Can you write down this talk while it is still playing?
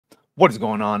What is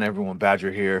going on, everyone?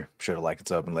 Badger here. Sure to like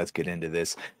it's up and let's get into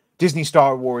this. Disney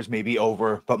Star Wars may be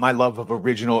over, but my love of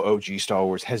original OG Star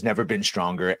Wars has never been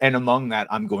stronger. And among that,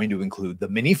 I'm going to include the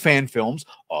mini fan films,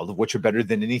 all of which are better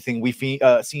than anything we've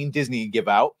seen Disney give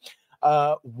out.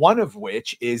 One of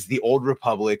which is the Old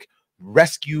Republic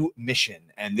Rescue Mission.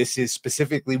 And this is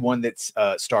specifically one that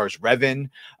stars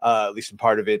Revan, at least in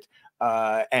part of it.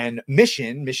 And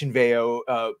Mission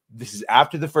Veo, this is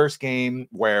after the first game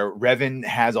where Revan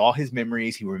has all his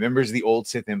memories. He remembers the old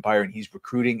Sith Empire and he's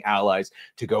recruiting allies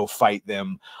to go fight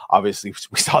them. Obviously,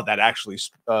 we saw that actually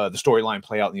the storyline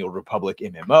play out in the Old Republic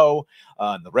MMO,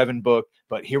 in the Revan book.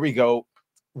 But here we go.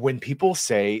 When people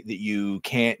say that you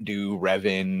can't do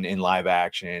Revan in live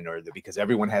action or because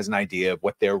everyone has an idea of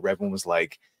what their Revan was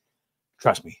like,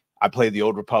 trust me. I played the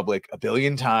Old Republic a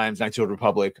billion times, Knights of the Old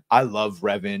Republic. I love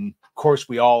Revan. Of course,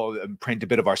 we all print a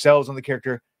bit of ourselves on the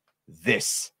character.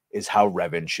 This is how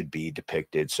Revan should be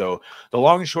depicted. So the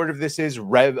long and short of this is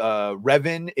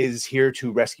Revan is here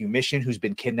to rescue Mission, who's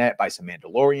been kidnapped by some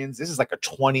Mandalorians. This is like a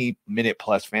 20-minute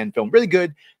plus fan film. Really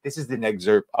good. This is an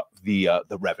excerpt of the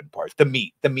Revan part, the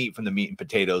meat from the meat and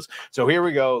potatoes. So here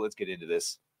we go. Let's get into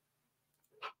this.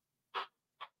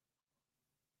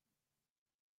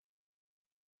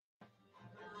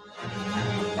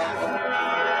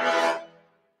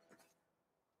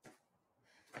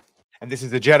 And this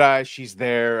is the Jedi. She's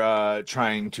there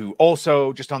trying to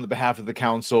also, just on the behalf of the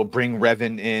council, bring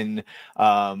Revan in.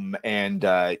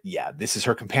 Yeah, this is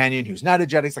her companion who's not a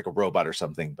Jedi. It's like a robot or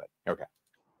something, but okay.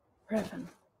 Revan.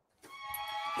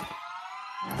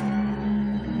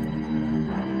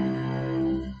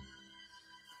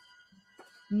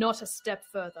 Not a step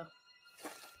further.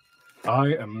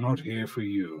 I am not here for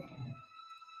you.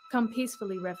 Come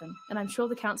peacefully, Revan, and I'm sure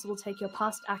the council will take your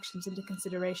past actions into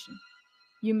consideration.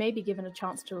 You may be given a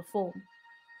chance to reform.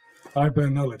 I bear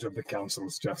knowledge of the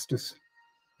council's justice,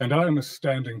 and I am a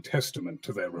standing testament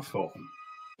to their reform.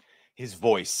 His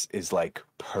voice is like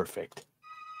perfect.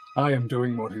 I am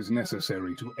doing what is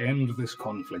necessary to end this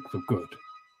conflict for good.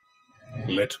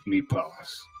 Let me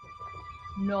pass.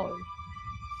 No.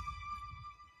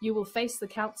 You will face the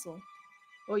council,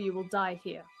 or you will die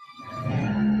here.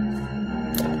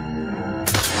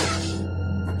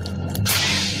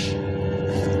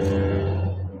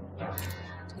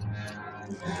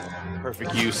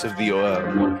 Perfect use of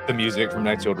the music from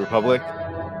Knights of the Old Republic.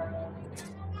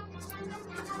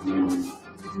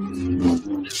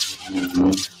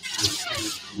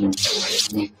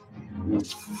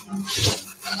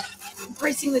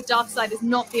 Embracing the dark side is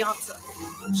not the answer.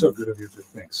 So good of you to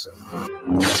think so.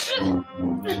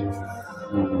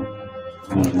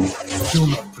 Do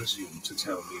not presume to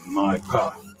tell me my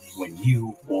path when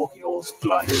you walk yours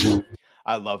blindly.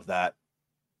 I love that.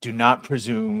 Do not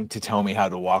presume to tell me how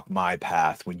to walk my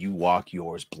path when you walk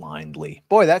yours blindly.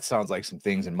 Boy, that sounds like some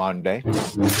things in modern day.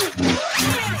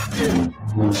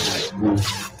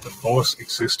 The Force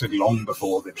existed long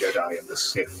before the Jedi and the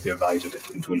Sith divided it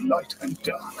into light and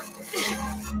dark.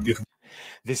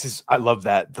 I love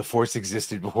that. The Force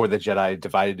existed before the Jedi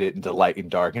divided it into light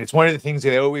and dark. And it's one of the things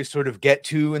they always sort of get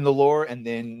to in the lore and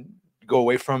then go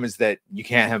away from, is that you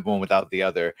can't have one without the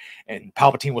other. And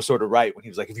Palpatine was sort of right when he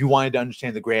was like, if you wanted to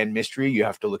understand the grand mystery, you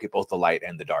have to look at both the light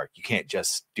and the dark. You can't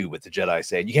just do what the Jedi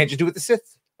say. And you can't just do what the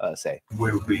Sith say.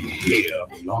 We'll be here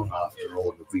long after all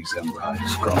of these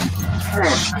empires crumble.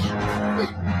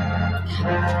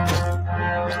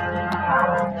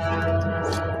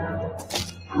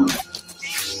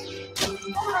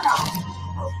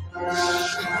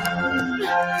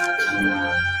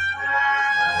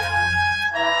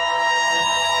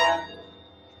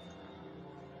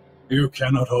 You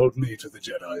cannot hold me to the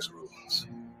Jedi's rules.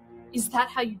 Is that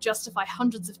how you justify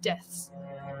hundreds of deaths?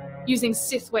 Using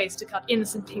Sith ways to cut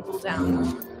innocent people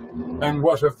down? And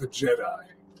what of the Jedi?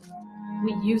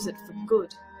 We use it for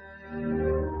good.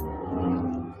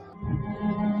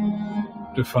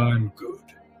 Define good.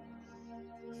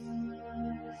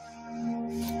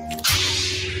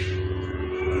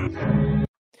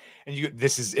 And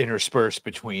this is interspersed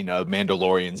between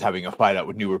Mandalorians having a fight out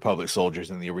with New Republic soldiers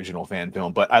in the original fan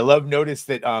film. But I notice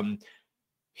that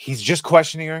he's just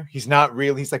questioning her. He's not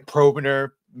real. He's like probing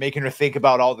her, making her think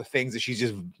about all the things that she's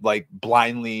just like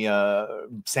blindly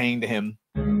saying to him.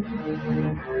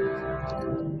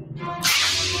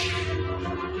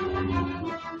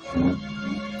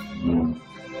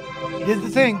 Here's the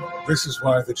thing. This is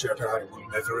why the Jedi will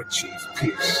never achieve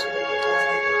peace.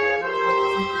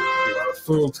 You are a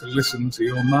fool to listen to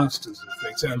your masters if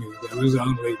they tell you there is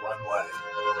only one way.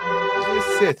 The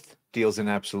Sith deals in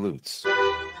absolutes,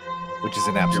 which is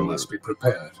an absolute. You must be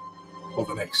prepared for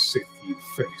the next Sith you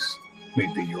face.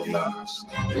 may be your last.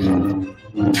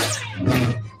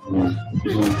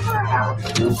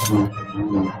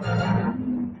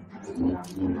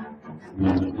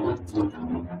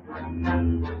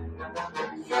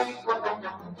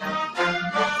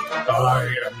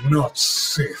 I am not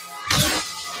Sith.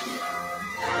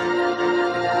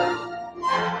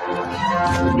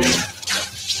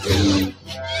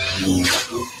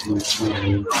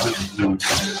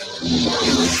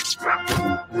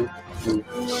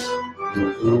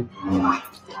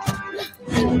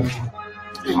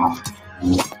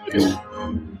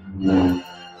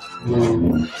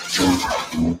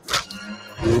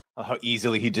 How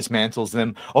easily he dismantles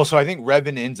them. Also, I think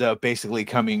Revan ends up basically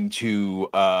coming to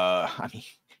I mean,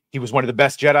 he was one of the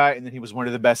best Jedi, and then he was one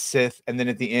of the best Sith, and then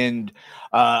at the end,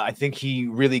 I think he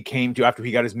really came to, after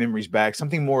he got his memories back,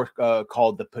 something more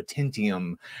called the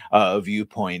potentium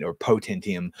viewpoint, or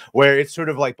potentium, where it's sort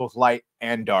of like both light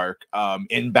and dark,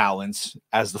 in balance,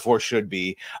 as the Force should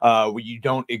be, where you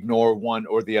don't ignore one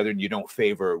or the other, and you don't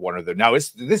favor one or the other. Now,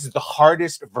 this is the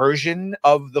hardest version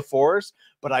of the Force,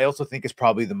 but I also think it's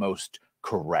probably the most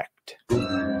correct.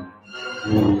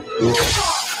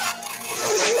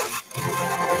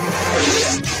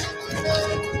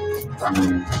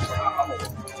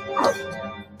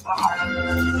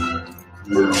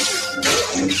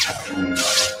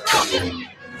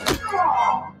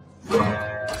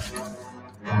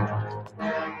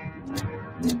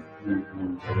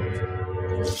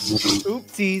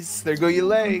 Oopsies, there go your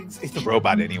legs. It's a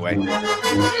robot anyway.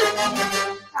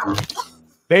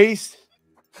 Base.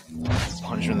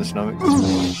 Punch her in the stomach.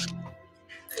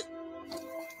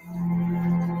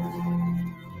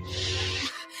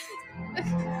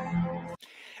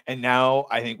 And now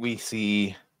I think we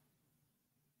see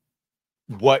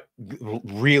what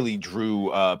really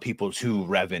drew people to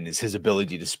Revan is his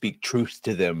ability to speak truth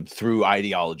to them through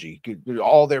ideology.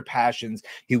 All their passions,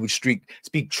 he would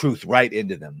speak truth right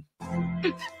into them.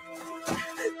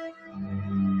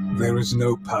 There is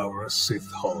no power a Sith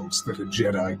holds that a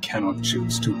Jedi cannot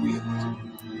choose to wield.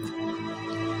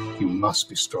 You must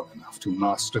be strong enough to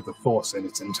master the Force in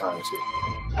its entirety.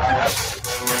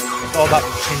 It's all about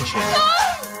tension.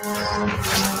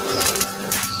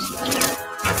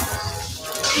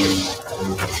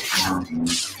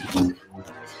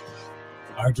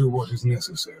 I do what is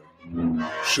necessary.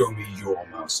 Show me your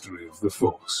mastery of the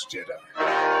Force, Jedi.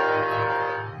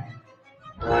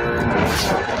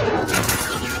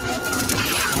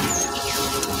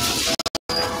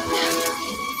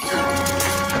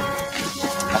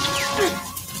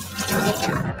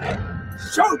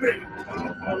 Show me!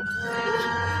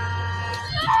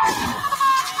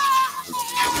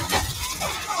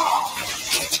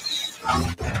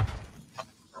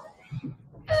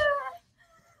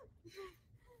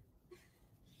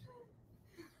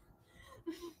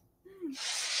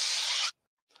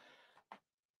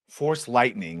 Force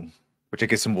lightning, which I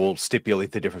guess we'll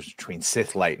stipulate the difference between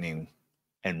Sith lightning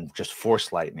and just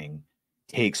Force lightning,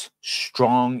 takes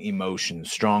strong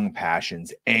emotions, strong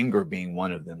passions, anger being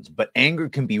one of them. But anger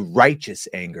can be righteous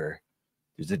anger.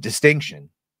 There's a distinction.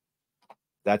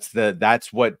 That's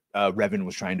what Revan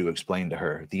was trying to explain to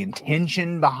her. The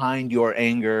intention behind your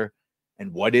anger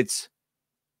and what it's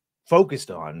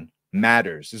focused on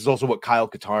matters. This is also what Kyle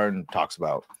Katarn talks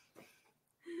about.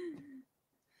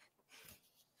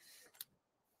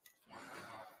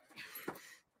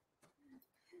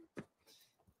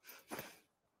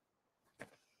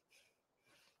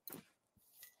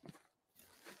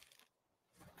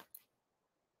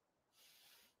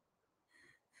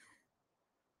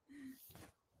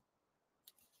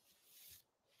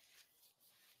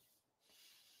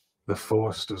 The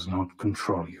Force does not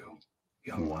control you,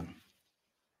 young one.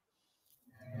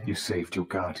 You saved your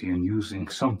guardian using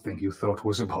something you thought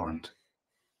was abhorrent.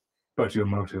 But your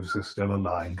motives are still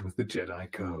aligned with the Jedi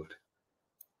Code.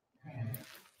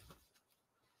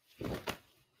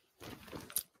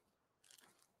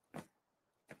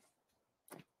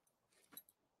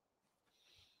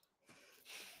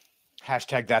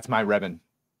 Hashtag that's my Revan.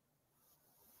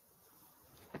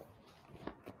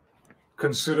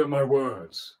 Consider my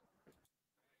words.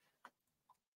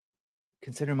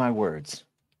 Consider my words.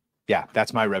 Yeah,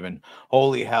 that's my Revan.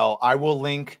 Holy hell. I will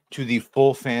link to the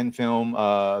full fan film,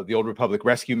 The Old Republic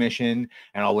Rescue Mission,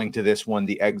 and I'll link to this one,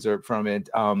 the excerpt from it.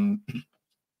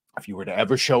 If you were to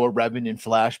ever show a Revan in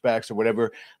flashbacks or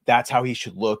whatever, that's how he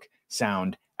should look,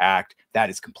 sound, act. That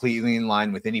is completely in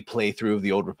line with any playthrough of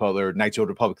the Old Republic or Knights of the Old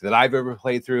Republic that I've ever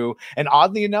played through. And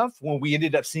oddly enough, when we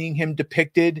ended up seeing him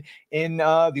depicted in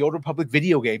the Old Republic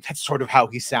video game, that's sort of how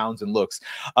he sounds and looks.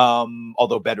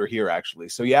 Although better here, actually.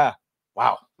 So yeah,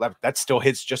 wow, that still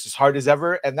hits just as hard as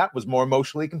ever. And that was more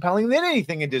emotionally compelling than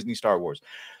anything in Disney Star Wars.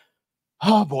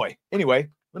 Oh boy. Anyway,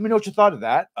 let me know what you thought of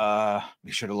that.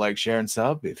 Be sure to like, share, and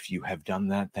sub. If you have done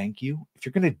that, thank you. If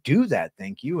you're going to do that,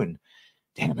 thank you. And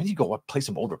damn, I need to go play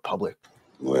some Old Republic.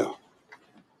 Well,